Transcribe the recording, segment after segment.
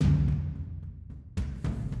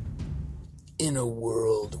In a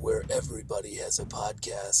world where everybody has a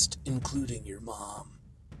podcast, including your mom,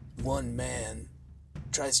 one man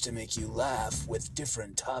tries to make you laugh with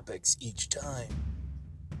different topics each time.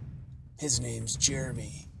 His name's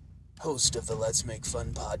Jeremy, host of the Let's Make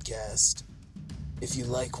Fun podcast. If you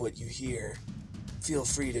like what you hear, feel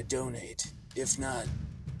free to donate. If not,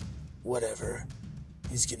 whatever.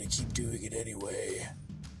 He's gonna keep doing it anyway.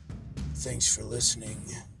 Thanks for listening.